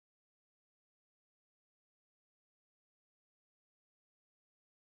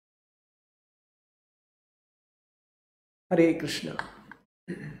Hare Krishna.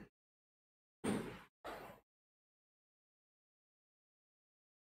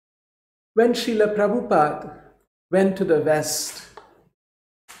 When Srila Prabhupada went to the West,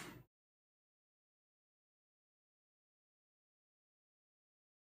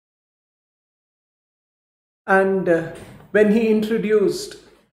 and when he introduced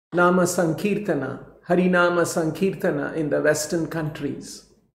Nama Sankirtana, Harinama Sankirtana in the Western countries,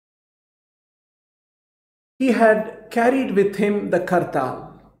 he had carried with him the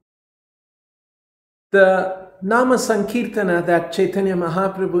kartal. The Nama Sankirtana that Chaitanya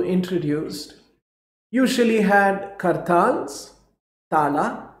Mahaprabhu introduced usually had kartals,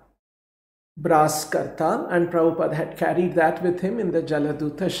 tala, brass kartal, and Prabhupada had carried that with him in the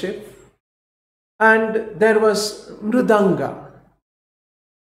Jaladuta ship. And there was Mridanga.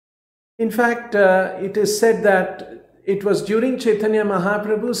 In fact, it is said that it was during Chaitanya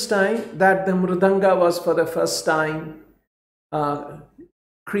Mahaprabhu's time that the Mridanga was for the first time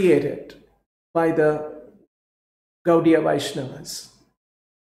created by the Gaudiya Vaishnavas.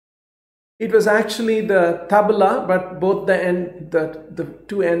 It was actually the tabla, but both the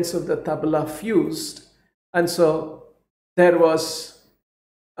two ends of the tabla fused, and so there was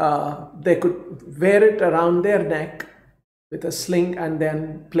they could wear it around their neck with a sling and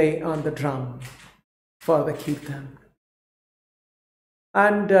then play on the drum for the kirtan.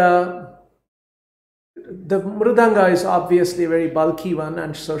 And the Mridanga is obviously a very bulky one,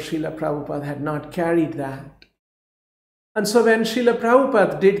 and so Srila Prabhupada had not carried that. And so when Srila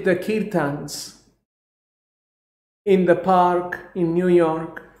Prabhupada did the kirtans in the park in New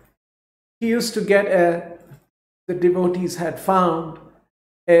York, he used to get the devotees had found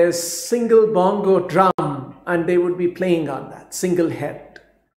a single bongo drum, and they would be playing on that, single head.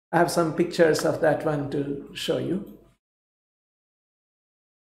 I have some pictures of that one to show you.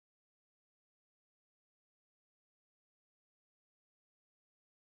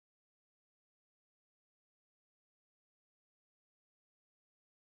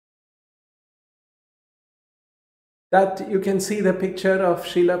 That you can see the picture of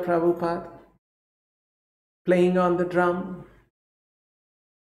Srila Prabhupada playing on the drum.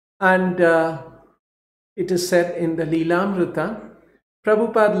 And it is said in the Leelamrita,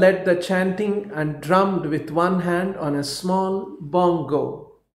 Prabhupada led the chanting and drummed with one hand on a small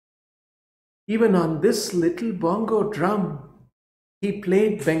bongo. Even on this little bongo drum, he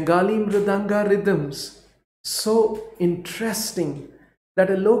played Bengali Mridanga rhythms, so interesting that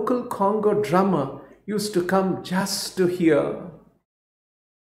a local Congo drummer used to come just to hear.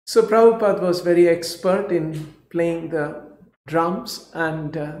 So Prabhupada was very expert in playing the drums,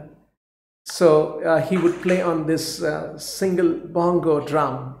 and so he would play on this single bongo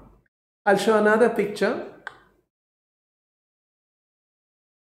drum. I'll show another picture.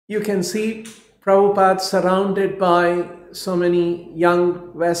 You can see Prabhupada surrounded by so many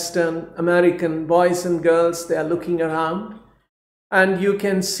young Western American boys and girls. They are looking around. And you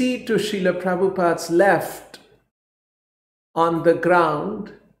can see to Srila Prabhupada's left on the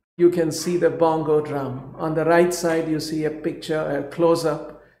ground, you can see the bongo drum. On the right side, you see a picture, a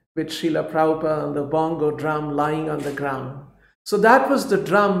close-up with Srila Prabhupada on the bongo drum lying on the ground. So that was the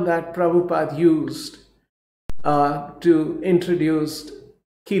drum that Prabhupada used to introduce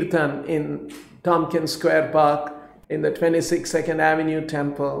Kirtan in Tompkins Square Park, in the 26th 2nd Avenue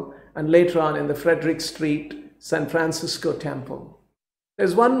Temple, and later on in the Frederick Street San Francisco Temple.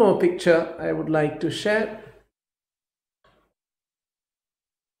 There's one more picture I would like to share.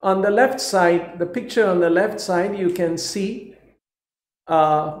 On the left side, the picture on the left side, you can see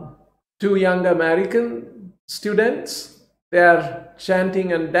two young American students. They are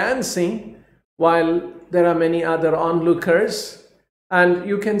chanting and dancing while there are many other onlookers. And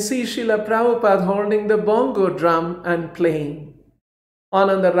you can see Srila Prabhupada holding the bongo drum and playing.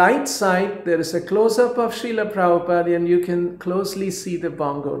 On the right side, there is a close-up of Srila Prabhupada, and you can closely see the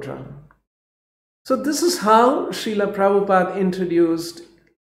bongo drum. So this is how Srila Prabhupada introduced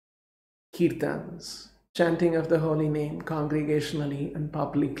kirtans, chanting of the holy name congregationally and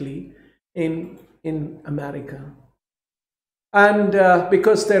publicly in America. And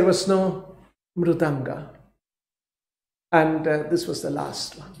because there was no Mridanga. And this was the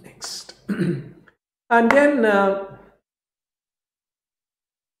last one, next. And then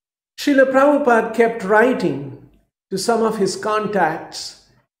Srila Prabhupada kept writing to some of his contacts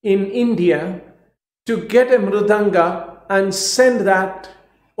in India to get a Mridanga and send that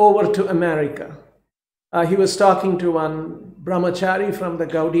over to America. He was talking to one brahmachari from the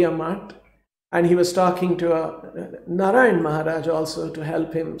Gaudiya Math, and he was talking to Narayan Maharaj also to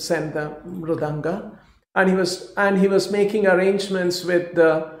help him send the Mridanga. And he was making arrangements with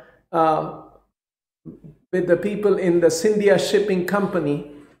the with the people in the Scindia shipping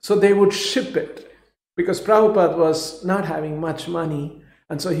company, so they would ship it, because Prabhupada was not having much money,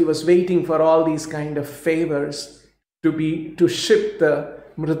 and so he was waiting for all these kind of favors to ship the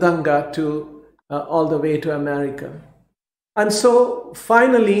Mridanga to all the way to America. And so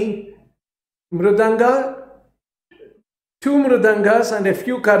finally, Mridanga, 2 Mridangas and a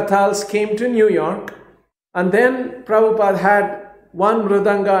few kartals came to New York, and then Prabhupada had 1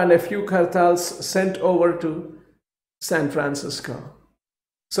 Mridanga and a few kartals sent over to San Francisco.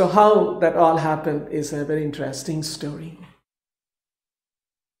 So how that all happened is a very interesting story.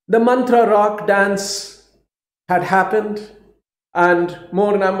 The mantra rock dance had happened, and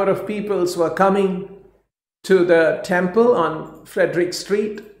more number of peoples were coming to the temple on Frederick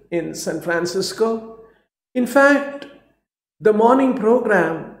Street in San Francisco. In fact, the morning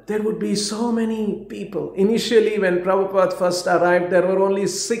program, there would be so many people. Initially, when Prabhupada first arrived, there were only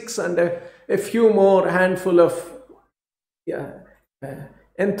 6 and a few more handful of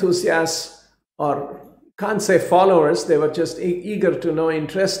enthusiasts, or can't say followers. They were just eager to know,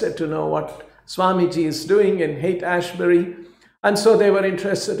 interested to know what Swamiji is doing in Haight-Ashbury. And so they were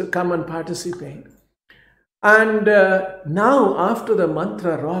interested to come and participate. And now, after the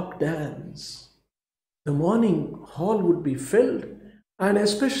mantra rock dance, the morning hall would be filled, and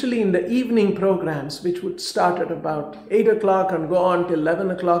especially in the evening programs, which would start at about 8 o'clock and go on till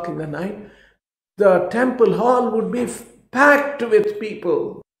 11 o'clock in the night, the temple hall would be packed with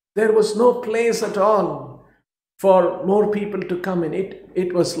people. There was no place at all for more people to come in.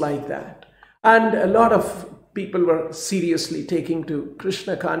 It was like that. And a lot of people were seriously taking to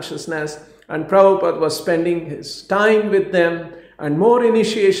Krishna consciousness, and Prabhupada was spending his time with them, and more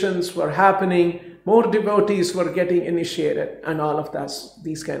initiations were happening, more devotees were getting initiated, and all of that,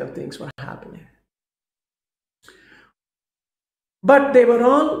 these kind of things were happening. But they were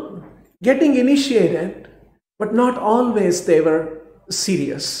all getting initiated, but not always they were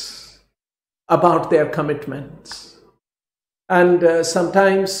serious about their commitments. And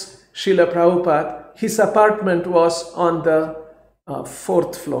sometimes Srila Prabhupada, his apartment was on the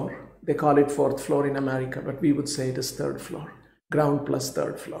 4th floor. They call it 4th floor in America, but we would say it is 3rd floor, ground plus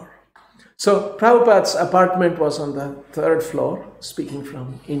 3rd floor. So Prabhupada's apartment was on the 3rd floor, speaking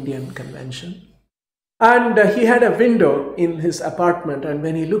from Indian convention. And he had a window in his apartment, and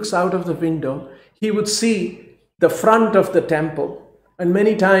when he looks out of the window, he would see the front of the temple. And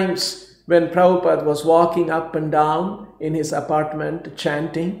many times when Prabhupada was walking up and down in his apartment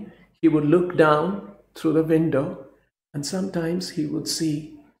chanting, he would look down through the window, and sometimes he would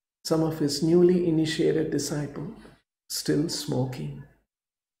see some of his newly initiated disciples still smoking.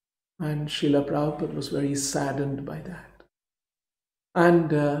 And Srila Prabhupada was very saddened by that.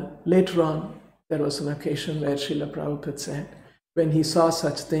 And later on, there was an occasion where Srila Prabhupada said, when he saw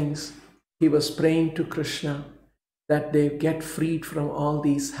such things, he was praying to Krishna that they get freed from all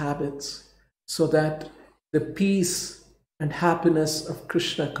these habits, so that the peace and happiness of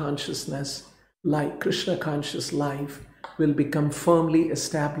Krishna consciousness, like Krishna conscious life, will become firmly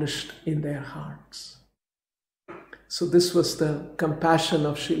established in their hearts. So this was the compassion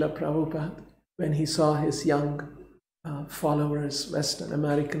of Srila Prabhupada when he saw his young followers, Western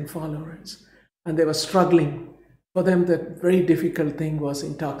American followers, and they were struggling. For them, the very difficult thing was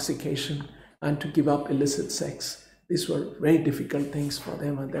intoxication and to give up illicit sex. These were very difficult things for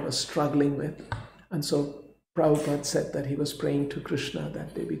them, and they were struggling with. And so Prabhupada said that he was praying to Krishna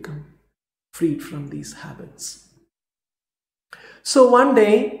that they become freed from these habits. So one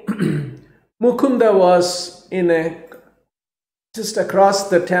day, Mukunda was just across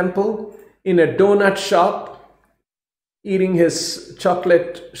the temple in a donut shop, eating his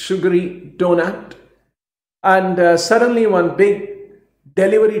chocolate sugary donut. And suddenly one big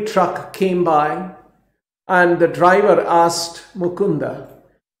delivery truck came by, and the driver asked Mukunda,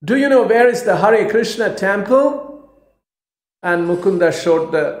 "Do you know where is the Hare Krishna temple?" And Mukunda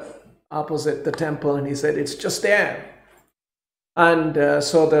showed the opposite, the temple, and he said, "It's just there." And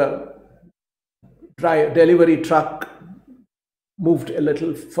so the delivery truck moved a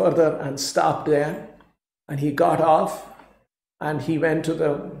little further and stopped there, and he got off and he went to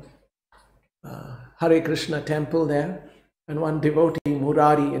the Hare Krishna temple there. And one devotee,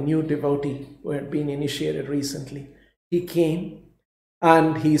 Murari, a new devotee who had been initiated recently, he came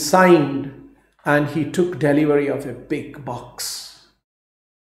and he signed and he took delivery of a big box.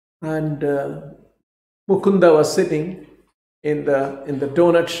 And Mukunda was sitting in the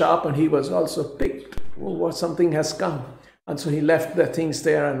donut shop, and he was also picked. Oh, something has come. And so he left the things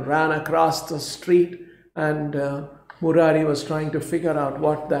there and ran across the street, and Murari was trying to figure out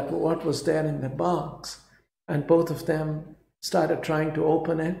what was there in the box. And both of them started trying to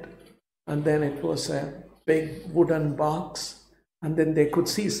open it, and then it was a big wooden box, and then they could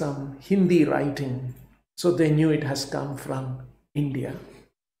see some Hindi writing. So they knew it has come from India.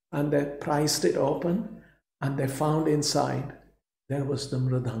 And they prized it open, and they found inside there was the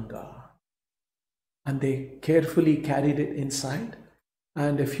Mridanga. And they carefully carried it inside.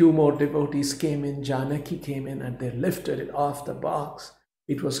 And a few more devotees came in, Janaki came in, and they lifted it off the box.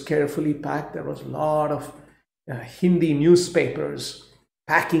 It was carefully packed. There was a lot of Hindi newspapers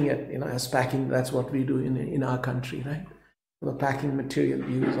packing it, as packing, that's what we do in our country, right? For the packing material,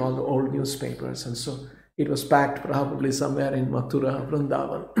 we use all the old newspapers. And so it was packed probably somewhere in Mathura,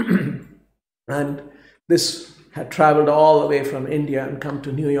 Vrindavan. And this had traveled all the way from India and come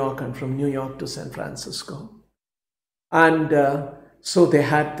to New York, and from New York to San Francisco. And so they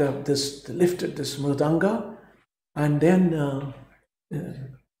had they lifted this Mridanga, and then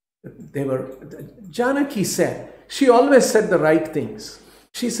Janaki said, she always said the right things.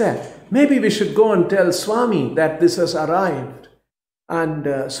 She said, maybe we should go and tell Swami that this has arrived.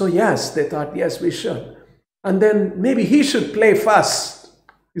 And so yes, they thought, yes, we should. And then maybe he should play first.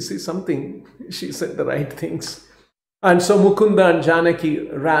 You see something, she said the right things. And so Mukunda and Janaki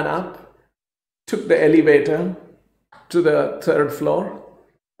ran up, took the elevator to the 3rd floor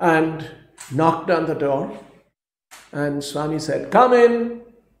and knocked on the door. And Swami said, come in.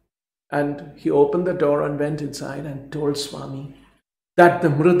 And he opened the door and went inside and told Swami that the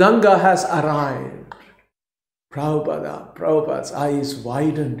Mridanga has arrived. Prabhupada's eyes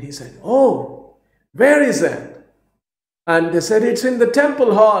widened. He said, oh, where is it? And they said, it's in the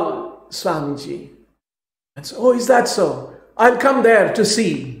temple hall, Swamiji. And so, oh, is that so? I'll come there to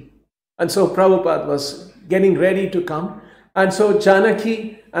see. And so Prabhupada was getting ready to come. And so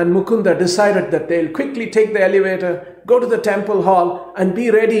Janaki and Mukunda decided that they'll quickly take the elevator, go to the temple hall, and be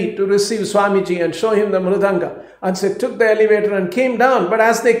ready to receive Swamiji and show him the Mridanga. And so they took the elevator and came down. But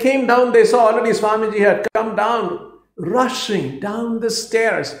as they came down, they saw already Swamiji had come down, rushing down the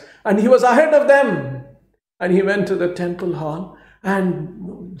stairs. And he was ahead of them. And he went to the temple hall.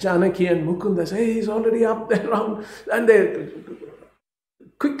 And Janaki and Mukunda said, hey, he's already up there. And they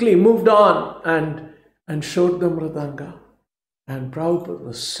quickly moved on and showed the Mridanga. And Prabhupada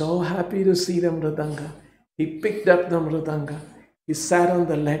was so happy to see the Mridanga. He picked up the Mridanga. He sat on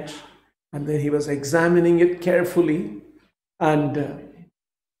the ledge. And then he was examining it carefully. And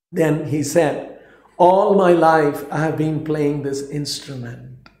then he said, all my life I have been playing this instrument.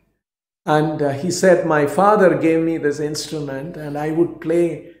 And he said, my father gave me this instrument, and I would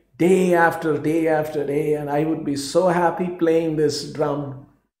play day after day after day, and I would be so happy playing this drum.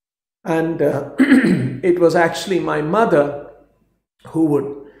 And it was actually my mother who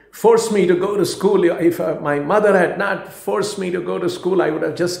would force me to go to school. If my mother had not forced me to go to school, I would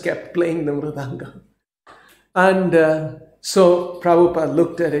have just kept playing the Mridanga. And so Prabhupada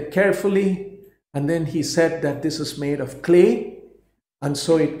looked at it carefully, and then he said that this is made of clay, and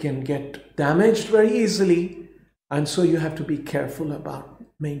so it can get damaged very easily, and so you have to be careful about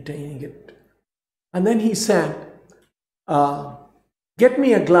maintaining it. And then he said, get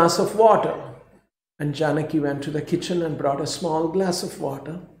me a glass of water. And Janaki went to the kitchen and brought a small glass of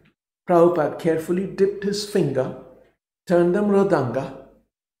water. Prabhupada carefully dipped his finger, turned the Mridanga,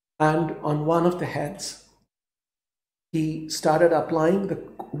 and on one of the heads, he started applying the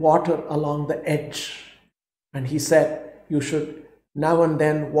water along the edge. And he said, you should now and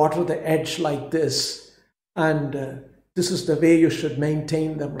then water the edge like this. And this is the way you should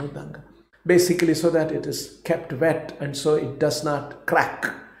maintain the Mridanga. Basically so that it is kept wet and so it does not crack.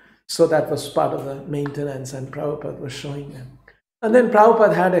 So that was part of the maintenance, and Prabhupada was showing them. And then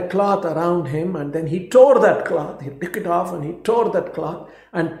Prabhupada had a cloth around him, and then he tore that cloth. He took it off and he tore that cloth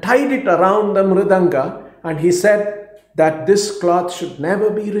and tied it around the Mridanga. And he said that this cloth should never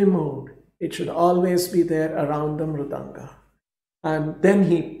be removed. It should always be there around the Mridanga. And then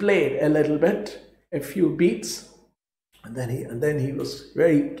he played a little bit, a few beats. And then he was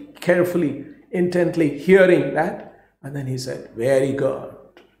very carefully, intently hearing that. And then he said, very good.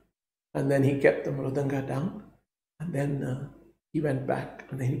 And then he kept the Mridanga down. And then he went back.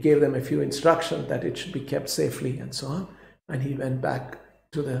 And then he gave them a few instructions that it should be kept safely and so on. And he went back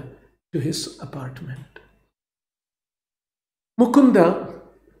to his apartment. Mukunda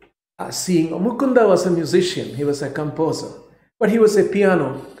was a musician. He was a composer. But he was a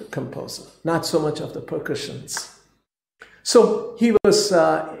piano composer, not so much of the percussions. So he was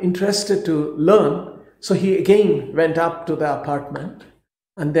interested to learn. So he again went up to the apartment.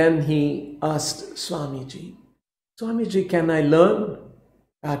 And then he asked Swamiji, Swamiji, can I learn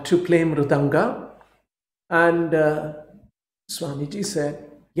to play Mridanga? And Swamiji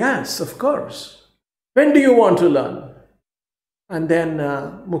said, yes, of course. When do you want to learn? And then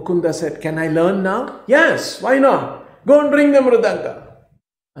Mukunda said, can I learn now? Yes, why not? Go and bring the Mridanga.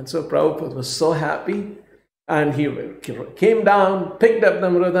 And so Prabhupada was so happy. And he came down, picked up the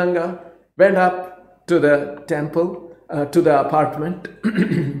Mridanga, went up to the temple, to the apartment.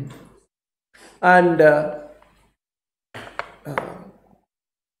 And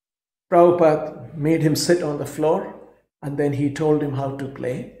Prabhupada made him sit on the floor. And then he told him how to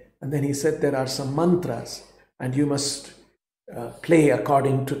play. And then he said, there are some mantras. And you must play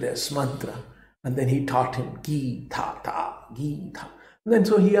according to this mantra. And then he taught him Gita, Gita. And then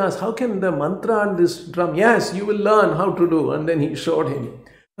so he asked, how can the mantra and this drum? Yes, you will learn how to do. And then he showed him.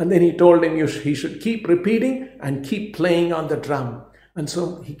 And then he told him he should keep repeating and keep playing on the drum. And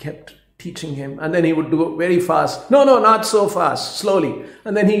so he kept teaching him. And then he would do it very fast. No, not so fast, slowly.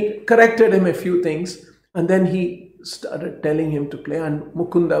 And then he corrected him a few things. And then he started telling him to play. And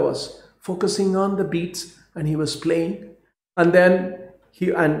Mukunda was focusing on the beats and he was playing. And then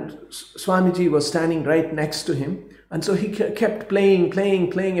Swamiji was standing right next to him. And so he kept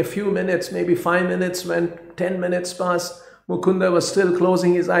playing a few minutes, maybe 5 minutes went, 10 minutes passed. Mukunda was still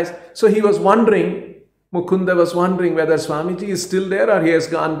closing his eyes. So Mukunda was wondering whether Swamiji is still there or he has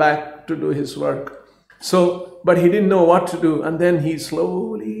gone back to do his work. So, but he didn't know what to do. And then he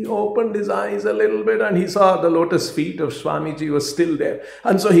slowly opened his eyes a little bit and he saw the lotus feet of Swamiji was still there.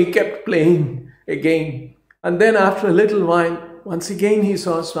 And so he kept playing again. And then after a little while, once again he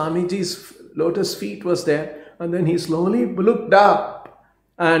saw Swamiji's lotus feet was there. And then he slowly looked up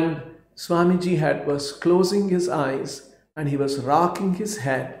and Swamiji was closing his eyes and he was rocking his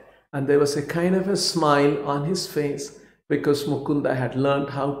head. And there was a kind of a smile on his face because Mukunda had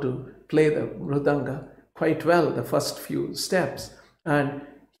learned how to play the Mridanga quite well, the first few steps. And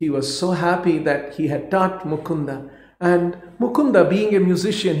he was so happy that he had taught Mukunda. And Mukunda, being a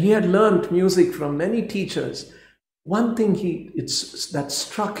musician, he had learned music from many teachers. One thing that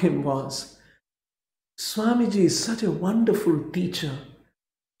struck him was, Swamiji is such a wonderful teacher.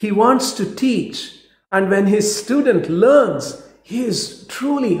 He wants to teach, and when his student learns, he is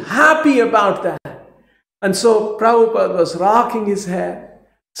truly happy about that. And so Prabhupada was rocking his head,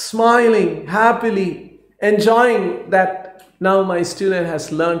 smiling happily, enjoying that now my student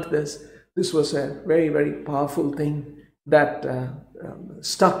has learned this. This was a very, very powerful thing that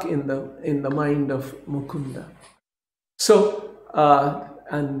stuck in the mind of Mukunda. So,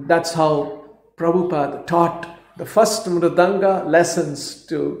 and that's how Prabhupada taught the first Mridanga lessons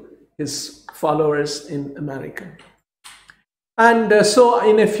to his followers in America. And so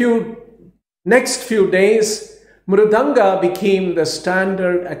in next few days, Mridanga became the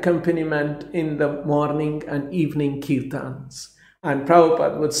standard accompaniment in the morning and evening kirtans. And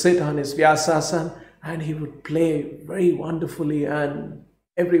Prabhupada would sit on his Vyasasana and he would play very wonderfully, and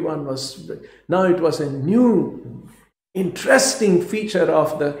everyone now it was a new, interesting feature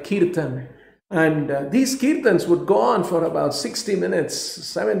of the kirtan. And these kirtans would go on for about 60 minutes,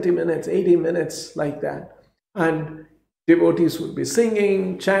 70 minutes, 80 minutes, like that. And devotees would be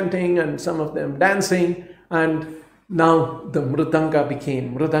singing, chanting, and some of them dancing. And now the Mridanga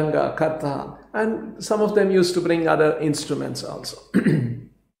became Mridanga, Kartal. And some of them used to bring other instruments also.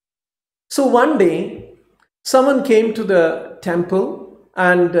 So one day, someone came to the temple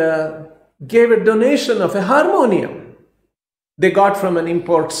and gave a donation of a harmonium they got from an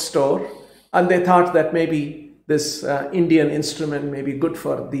import store. And they thought that maybe this Indian instrument may be good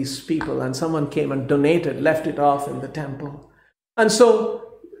for these people. And someone came and donated, left it off in the temple. And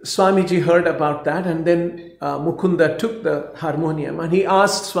so Swamiji heard about that. And then Mukunda took the harmonium and he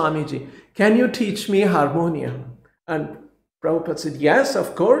asked Swamiji, can you teach me harmonium? And Prabhupada said, yes,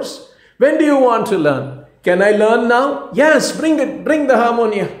 of course. When do you want to learn? Can I learn now? Yes, bring the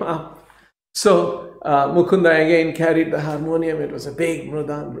harmonium up. So Mukunda again carried the harmonium. It was a big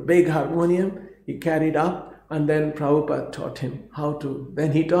harmonium. He carried up, and then Prabhupada taught him how to.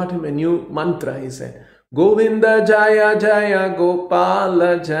 Then he taught him a new mantra. He said, Govinda Jaya Jaya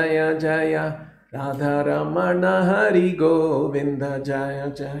Gopala Jaya Jaya Radha Ramana Hari Govinda Jaya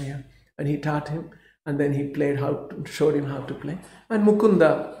Jaya. And he taught him, and then he showed him how to play. And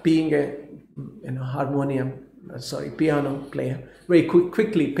Mukunda, being a piano player, very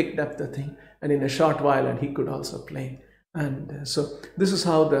quickly picked up the thing. And in a short while, and he could also play. And so this is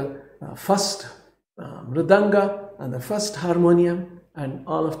how the first Mridanga and the first harmonium and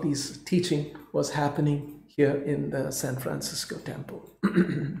all of these teaching was happening here in the San Francisco temple.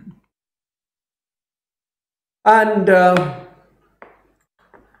 And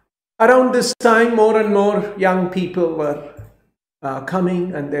around this time, more and more young people were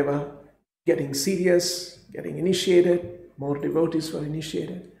coming, and they were getting serious, getting initiated. More devotees were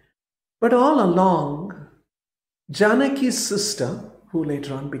initiated. But all along, Janaki's sister, who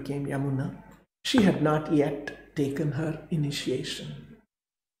later on became Yamuna, she had not yet taken her initiation.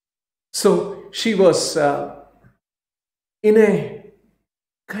 So she was in a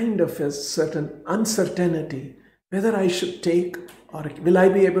kind of a certain uncertainty whether I should take or will I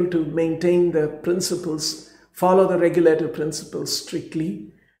be able to maintain the principles, follow the regulative principles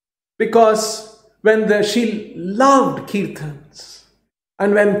strictly. Because she loved kirtans,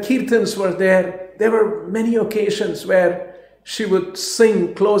 and when kirtans were there were many occasions where she would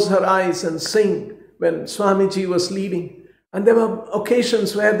sing, close her eyes and sing when Swamiji was leading. And there were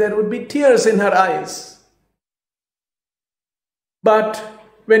occasions where there would be tears in her eyes. But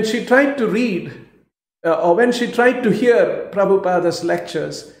when she tried to read, or when she tried to hear Prabhupada's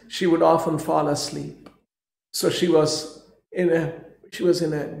lectures, she would often fall asleep. So she was in a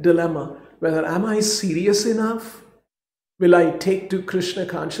dilemma, whether am I serious enough? Will I take to Krishna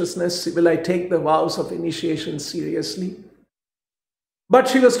consciousness? Will I take the vows of initiation seriously? But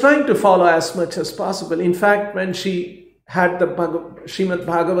she was trying to follow as much as possible. In fact, when she had the Srimad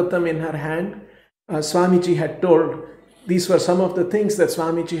Bhagavatam in her hand, Swamiji had told, these were some of the things that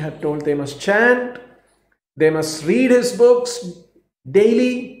Swamiji had told. They must chant, they must read his books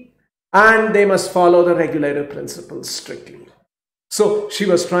daily, and they must follow the regulative principles strictly. So she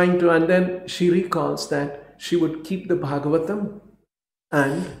was trying to, and then she recalls that she would keep the Bhagavatam,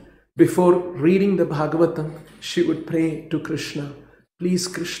 and before reading the Bhagavatam, she would pray to Krishna, please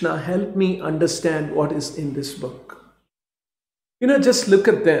Krishna, help me understand what is in this book. Just look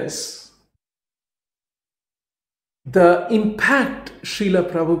at this. The impact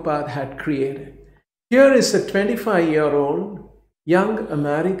Srila Prabhupada had created. Here is a 25-year-old young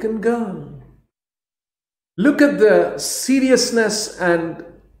American girl. Look at the seriousness and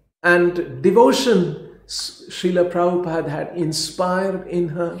devotion Srila Prabhupada had inspired in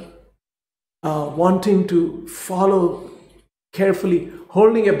her, wanting to follow carefully,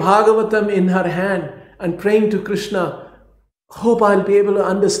 holding a Bhagavatam in her hand and praying to Krishna, hope I'll be able to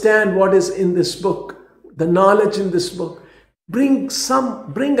understand what is in this book, the knowledge in this book. Bring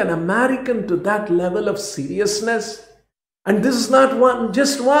an American to that level of seriousness. And this is not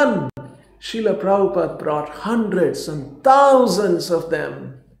just one. Srila Prabhupada brought hundreds and thousands of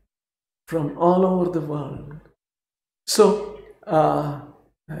them from all over the world. So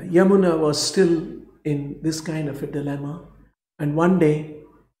Yamuna was still in this kind of a dilemma. And one day,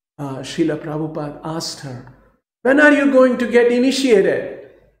 Srila Prabhupada asked her, when are you going to get initiated?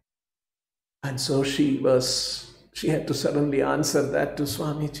 And so she had to suddenly answer that to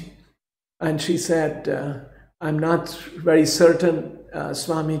Swamiji. And she said, I'm not very certain,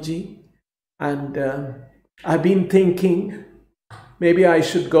 Swamiji. And I've been thinking maybe I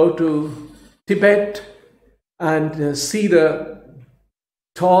should go to Tibet and see the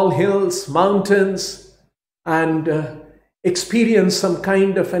tall hills, mountains, and experience some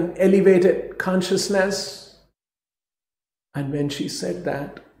kind of an elevated consciousness. And when she said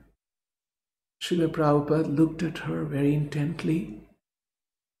that, Srila Prabhupada looked at her very intently.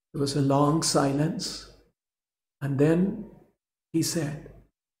 There was a long silence. And then he said,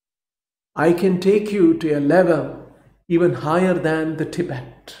 I can take you to a level even higher than the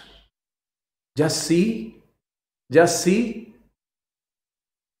Tibet. Just see.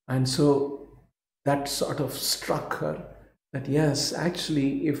 And so that sort of struck her that yes,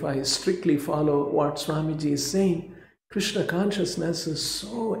 actually, if I strictly follow what Swamiji is saying, Krishna consciousness is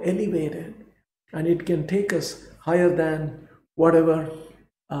so elevated and it can take us higher than whatever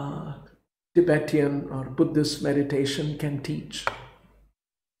Tibetan or Buddhist meditation can teach.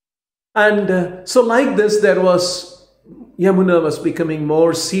 And so like this, Yamuna was becoming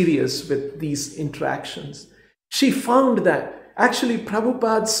more serious with these interactions. She found that actually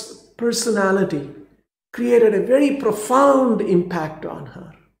Prabhupada's personality created a very profound impact on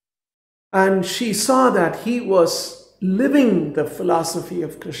her. And she saw that he was living the philosophy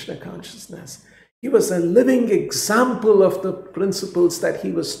of Krishna consciousness. He was a living example of the principles that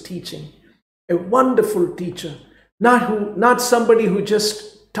he was teaching. A wonderful teacher, not somebody who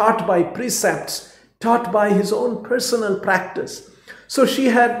just taught by precepts, taught by his own personal practice. So she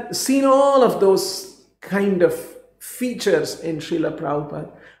had seen all of those kind of features in Srila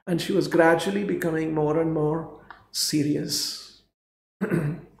Prabhupada, and she was gradually becoming more and more serious.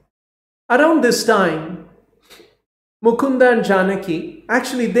 Around this time, Mukunda and Janaki,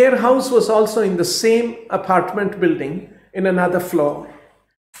 actually their house was also in the same apartment building in another floor.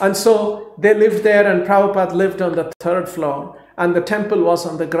 And so they lived there, and Prabhupada lived on the third floor, and the temple was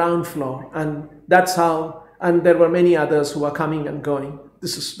on the ground floor. And that's how, and there were many others who were coming and going.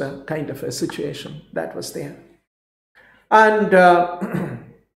 This is the kind of a situation that was there. And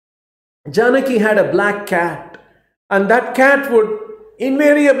Janaki had a black cat, And that cat would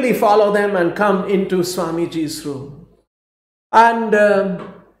invariably follow them and come into Swamiji's room. And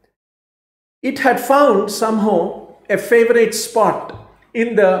it had found somehow a favorite spot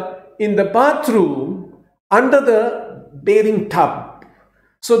in the bathroom under the bathing tub.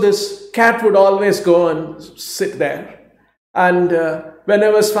 So this cat would always go and sit there. And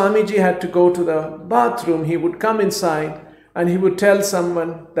whenever Swamiji had to go to the bathroom, he would come inside and he would tell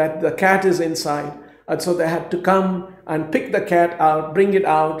someone that the cat is inside. And so they had to come and pick the cat out, bring it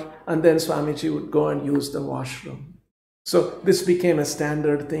out, and then Swamiji would go and use the washroom. So this became a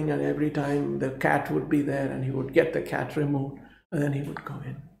standard thing, and every time the cat would be there and he would get the cat removed and then he would go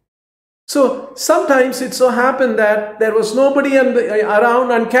in. So sometimes it so happened that there was nobody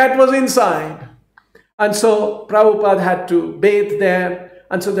around and cat was inside. And so Prabhupada had to bathe there,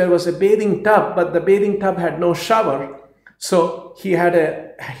 and so there was a bathing tub, but the bathing tub had no shower. So he had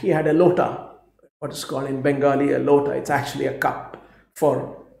a lota, what is called in Bengali a lota. It's actually a cup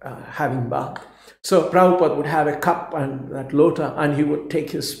for having bath. So Prabhupada would have a cup and that lota, and he would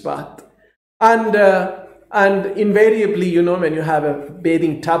take his bath. And invariably, you know, when you have a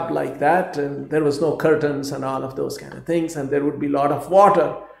bathing tub like that, and there was no curtains and all of those kind of things, and there would be a lot of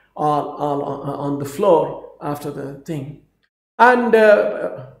water all on the floor after the thing. And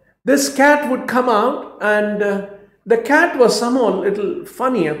this cat would come out, and the cat was somehow a little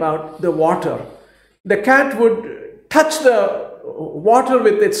funny about the water. The cat would touch the water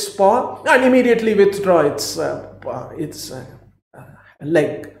with its paw and immediately withdraw its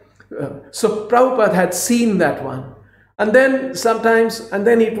leg. So Prabhupada had seen that one. And then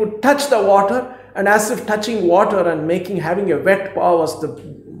it would touch the water, and as if touching water and having a wet paw was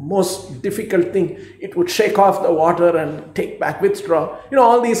the most difficult thing, it would shake off the water and withdraw. You know,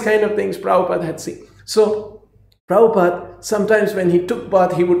 all these kind of things Prabhupada had seen. So Prabhupada, sometimes when he took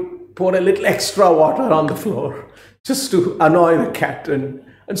bath, he would pour a little extra water on the floor just to annoy the cat. And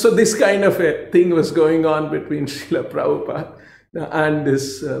so this kind of a thing was going on between Srila Prabhupada and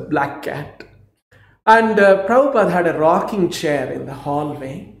this black cat. And Prabhupada had a rocking chair in the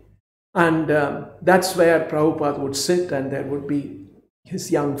hallway. And that's where Prabhupada would sit, and there would be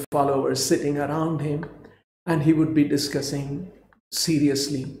his young followers sitting around him. And he would be discussing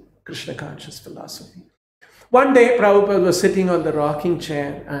seriously Krishna conscious philosophy. One day, Prabhupada was sitting on the rocking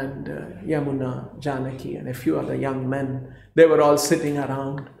chair, and Yamuna, Janaki, and a few other young men, they were all sitting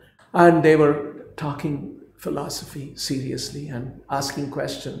around, and they were talking philosophy seriously and asking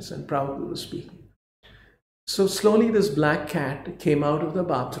questions, and Prabhupada was speaking. So slowly this black cat came out of the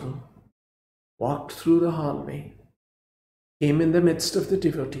bathroom, walked through the hallway, came in the midst of the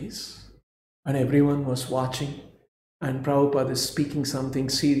devotees, and everyone was watching, and Prabhupada is speaking something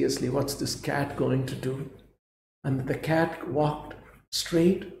seriously. What's this cat going to do? And the cat walked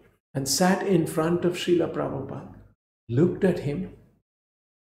straight and sat in front of Srila Prabhupada, looked at him,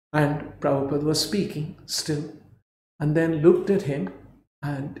 and Prabhupada was speaking still, and then looked at him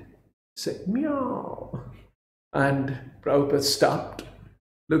and said, meow. And Prabhupada stopped,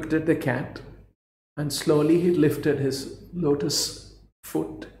 looked at the cat, and slowly he lifted his lotus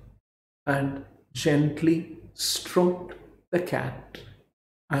foot and gently stroked the cat.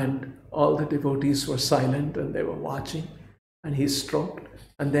 And all the devotees were silent and they were watching, and he stroked,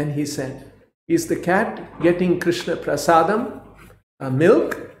 and then he said, is the cat getting Krishna prasadam,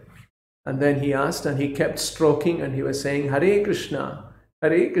 milk? And then he asked, and he kept stroking, and he was saying, Hare Krishna,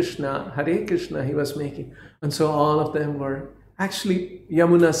 Hare Krishna, Hare Krishna, he was making. And so all of them were, actually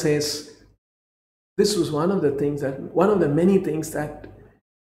Yamuna says, this was one of the many things that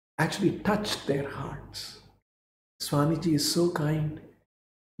actually touched their hearts. Swamiji is so kind.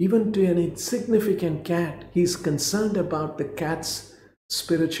 Even to an insignificant cat, he's concerned about the cat's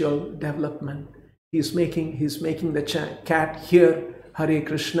spiritual development. He's making the cat hear Hare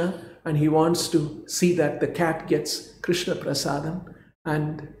Krishna, and he wants to see that the cat gets Krishna prasadam,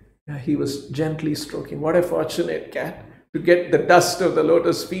 and he was gently stroking. What a fortunate cat to get the dust of the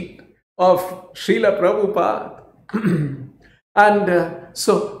lotus feet of Srila Prabhupada. And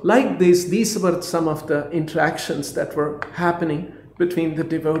so like this, these were some of the interactions that were happening between the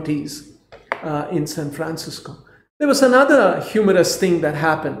devotees in San Francisco. There was another humorous thing that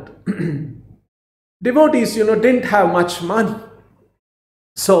happened. Devotees, didn't have much money.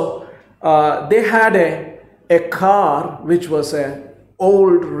 So they had a car which was an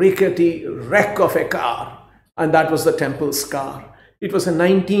old rickety wreck of a car, and that was the temple's car. It was a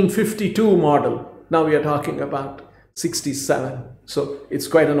 1952 model. Now we are talking about 67. So it's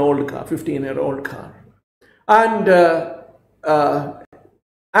quite an old car, 15-year-old car. And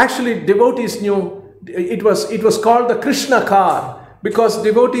actually devotees knew it was called the Krishna car, because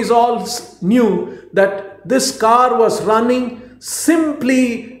devotees all knew that this car was running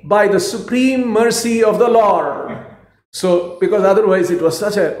simply by the supreme mercy of the Lord. So, because otherwise it was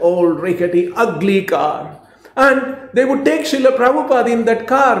such an old, rickety, ugly car. And they would take Srila Prabhupada in that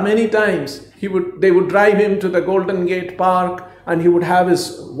car many times. They would drive him to the Golden Gate Park, and he would have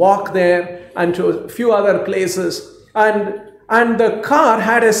his walk there and to a few other places. And the car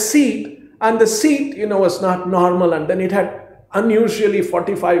had a seat, and the seat, was not normal, and then it had unusually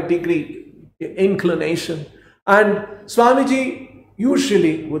 45-degree inclination. And Swamiji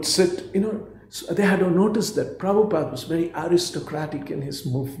usually would sit, they had to notice that Prabhupada was very aristocratic in his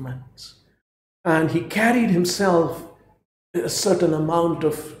movements. And he carried himself a certain amount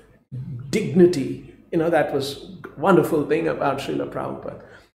of dignity. That was a wonderful thing about Srila Prabhupada.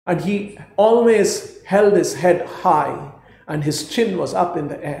 And he always held his head high, and his chin was up in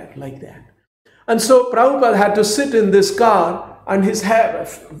the air like that. And so Prabhupada had to sit in this car, and his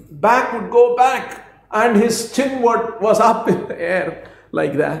back would go back, and his chin was up in the air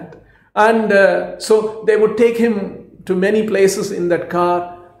like that. And so they would take him to many places in that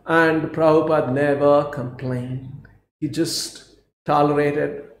car, and Prabhupada never complained. He just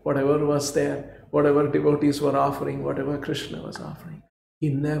tolerated whatever was there, whatever devotees were offering, whatever Krishna was offering. He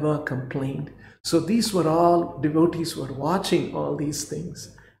never complained. So these were all, devotees were watching all these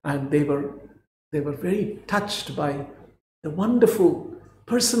things, and they were very touched by the wonderful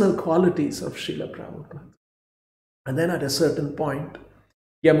personal qualities of Srila Prabhupada. And then at a certain point,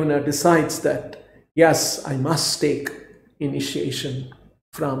 Yamuna decides that, yes, I must take initiation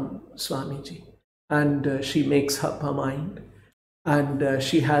from Swamiji. And she makes up her mind. And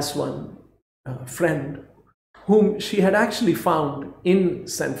she has one friend whom she had actually found in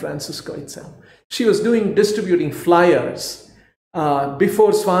San Francisco itself. She was distributing flyers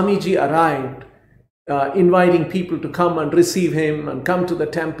before Swamiji arrived, inviting people to come and receive him and come to the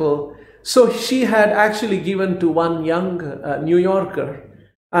temple. So she had actually given to one young New Yorker,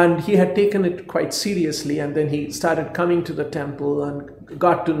 and he had taken it quite seriously, and then he started coming to the temple and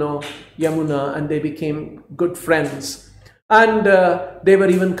got to know Yamuna, and they became good friends. And they were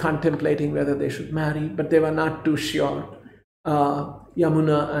even contemplating whether they should marry, but they were not too sure,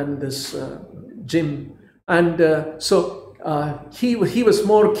 Yamuna and this Jim. And so he was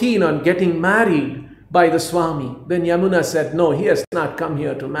more keen on getting married by the Swami. Then Yamuna said, no, he has not come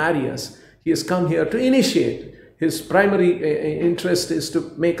here to marry us. He has come here to initiate. His primary interest is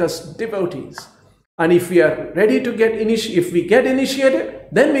to make us devotees. And if we are ready to if we get initiated,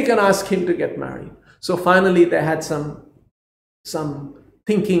 then we can ask him to get married. So finally they had some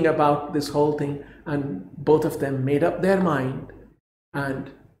thinking about this whole thing, and both of them made up their mind,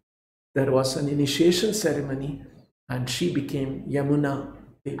 and there was an initiation ceremony, and she became Yamuna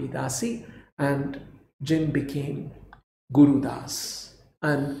Devi Dasi, and Jim became Guru Das.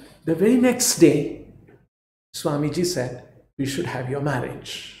 And the very next day, Swamiji said, we should have your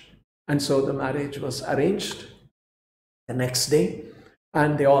marriage. And so the marriage was arranged the next day,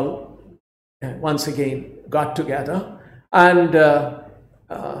 and they all once again got together, and the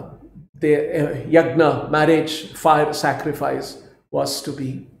yagna, marriage, fire sacrifice was to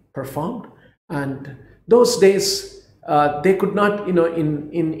be performed. And those days, they could not, in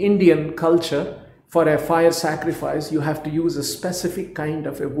Indian culture, for a fire sacrifice, you have to use a specific kind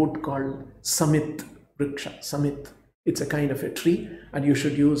of a wood called samit vriksha. Samit, it's a kind of a tree, and you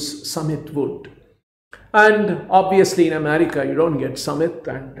should use samit wood. And obviously in America, you don't get samit,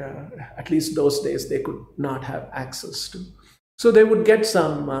 and at least those days they could not have access to. So they would get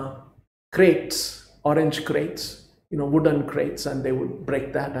some crates, orange crates, wooden crates, and they would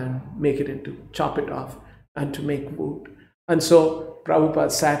break that and make it into, chop it off, and to make wood. And so Prabhupada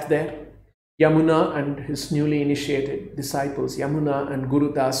sat there. Yamuna and his newly initiated disciples, Yamuna and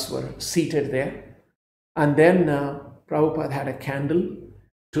Guru Das, were seated there. And then Prabhupada had a candle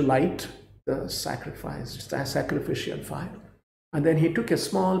to light the sacrificial fire. And then he took a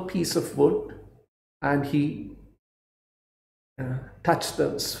small piece of wood, and he touched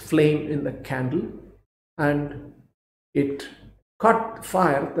the flame in the candle, and it caught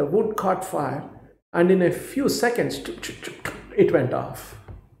fire, the wood caught fire, and in a few seconds, it went off.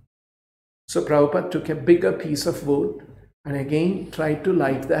 So Prabhupada took a bigger piece of wood and again tried to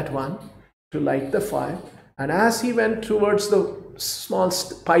light that one, to light the fire. And as he went towards the small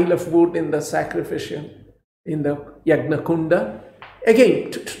pile of wood in the sacrificial, in the yagna kunda,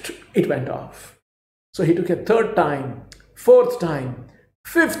 again it went off. So he took a third time, fourth time,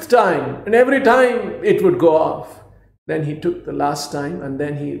 fifth time, and every time it would go off. Then he took the last time, and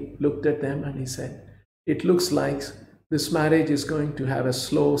then he looked at them and he said, it looks like this marriage is going to have a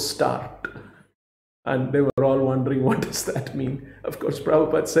slow start. And they were all wondering, what does that mean? Of course,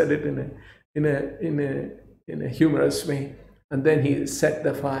 Prabhupada said it in a in a humorous way. And then he set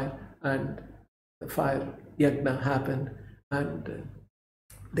the fire, and the fire yagna happened, and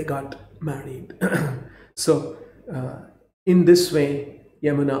they got married. So in this way,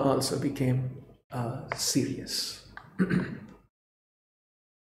 Yamuna also became serious.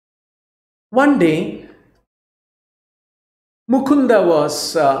 One day, Mukunda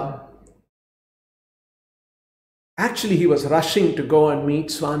was actually, he was rushing to go and meet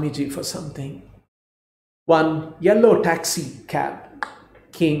Swamiji for something. One yellow taxi cab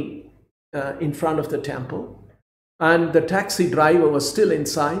came in front of the temple, and the taxi driver was still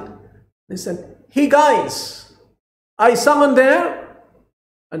inside. He said, "Hey guys, are someone there?"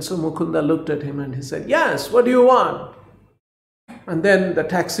 And so Mukunda looked at him and he said, "Yes, what do you want?" And then the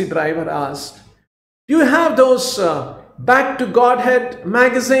taxi driver asked, "Do you have those Back to Godhead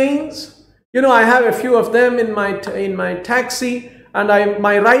magazines? You know, I have a few of them in my taxi, and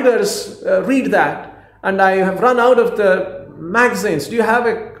my riders read that. And I have run out of the magazines. Do you have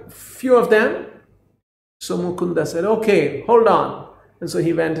a few of them?" So Mukunda said, "Okay, hold on." And so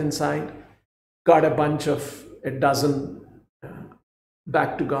he went inside, got a dozen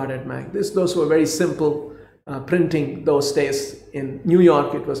Back to Godhead magazines. Those were very simple printing those days. In New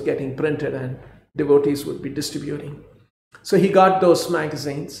York, it was getting printed and devotees would be distributing. So he got those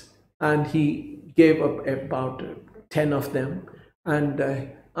magazines and he gave up about 10 of them, and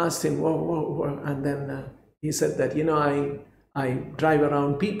asked him, whoa. And then he said that, you know, I drive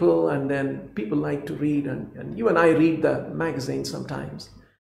around people, and then people like to read, and you and I read the magazine sometimes.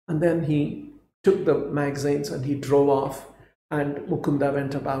 And then he took the magazines and he drove off, and Mukunda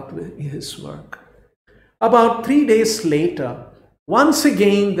went about with his work. About 3 days later, once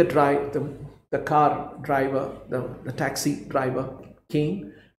again the car driver, the taxi driver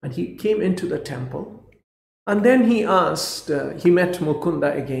came, and he came into the temple. And then he asked, he met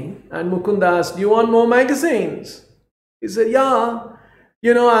Mukunda again, and Mukunda asked, "Do you want more magazines?" He said, "Yeah."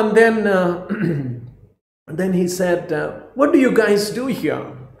 You know, and then he said, "What do you guys do here?"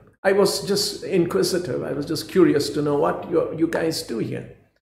 I was just inquisitive. I was just curious to know what you guys do here.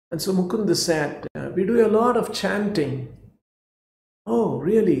 And so Mukunda said, "We do a lot of chanting." "Oh,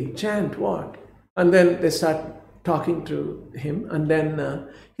 really? Chant what?" And then they start talking to him, and then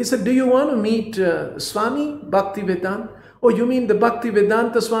he said, "Do you want to meet Swami Bhaktivedanta?" "Oh, you mean the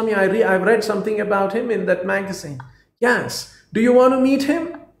Bhaktivedanta Swami? I've read something about him in that magazine." "Yes." "Do you want to meet him?"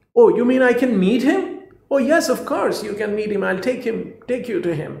 "Oh, you mean I can meet him?" "Oh, yes, of course you can meet him. I'll take you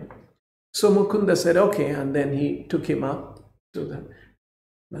to him." So Mukunda said, "Okay," and then he took him up to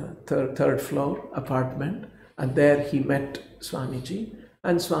the third floor apartment, and there he met Swamiji,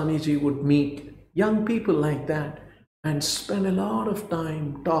 and Swamiji would meet young people like that and spend a lot of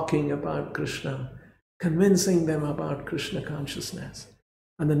time talking about Krishna, convincing them about Krishna consciousness.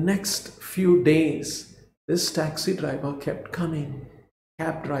 And the next few days, this taxi driver kept coming,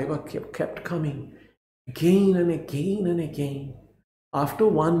 cab driver kept coming again and again and again. After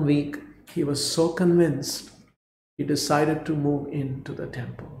 1 week, he was so convinced, he decided to move into the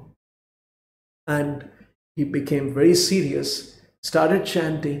temple. And he became very serious, started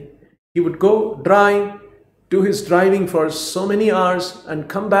chanting. He would go drive, do his driving for so many hours, and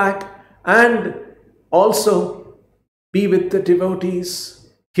come back and also be with the devotees,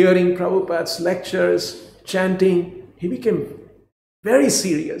 hearing Prabhupada's lectures, chanting. He became very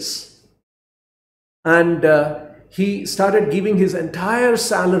serious. And he started giving his entire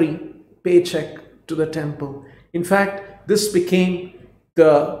salary paycheck to the temple. In fact, this became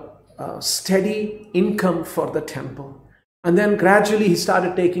the steady income for the temple. And then gradually he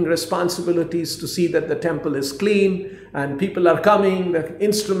started taking responsibilities to see that the temple is clean and people are coming, the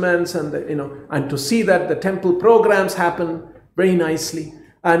instruments, and and to see that the temple programs happen very nicely.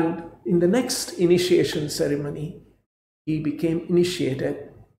 And in the next initiation ceremony, he became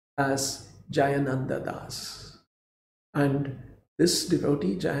initiated as Jayananda Das. And this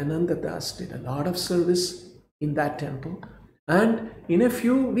devotee, Jayananda Das, did a lot of service in that temple. And in a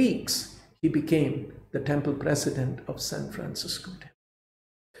few weeks, he became the temple president of San Francisco.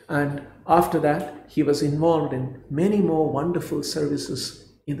 And after that, he was involved in many more wonderful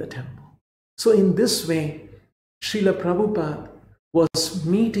services in the temple. So in this way, Srila Prabhupada was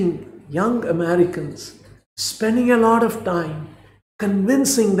meeting young Americans, spending a lot of time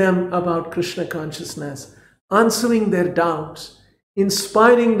convincing them about Krishna consciousness, answering their doubts,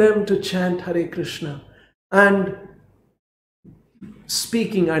 inspiring them to chant Hare Krishna, and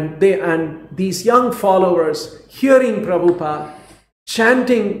speaking, and these young followers hearing Prabhupada,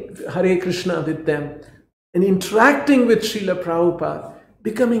 chanting Hare Krishna with them, and interacting with Srila Prabhupada,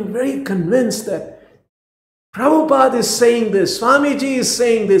 becoming very convinced that Prabhupada is saying this, Swamiji is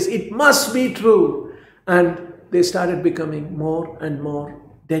saying this, it must be true. And they started becoming more and more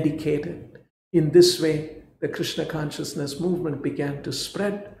dedicated. In this way, the Krishna consciousness movement began to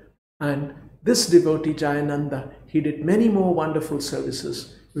spread. And this devotee, Jayananda, he did many more wonderful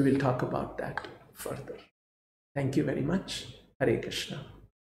services. We will talk about that further. Thank you very much. Hare Krishna.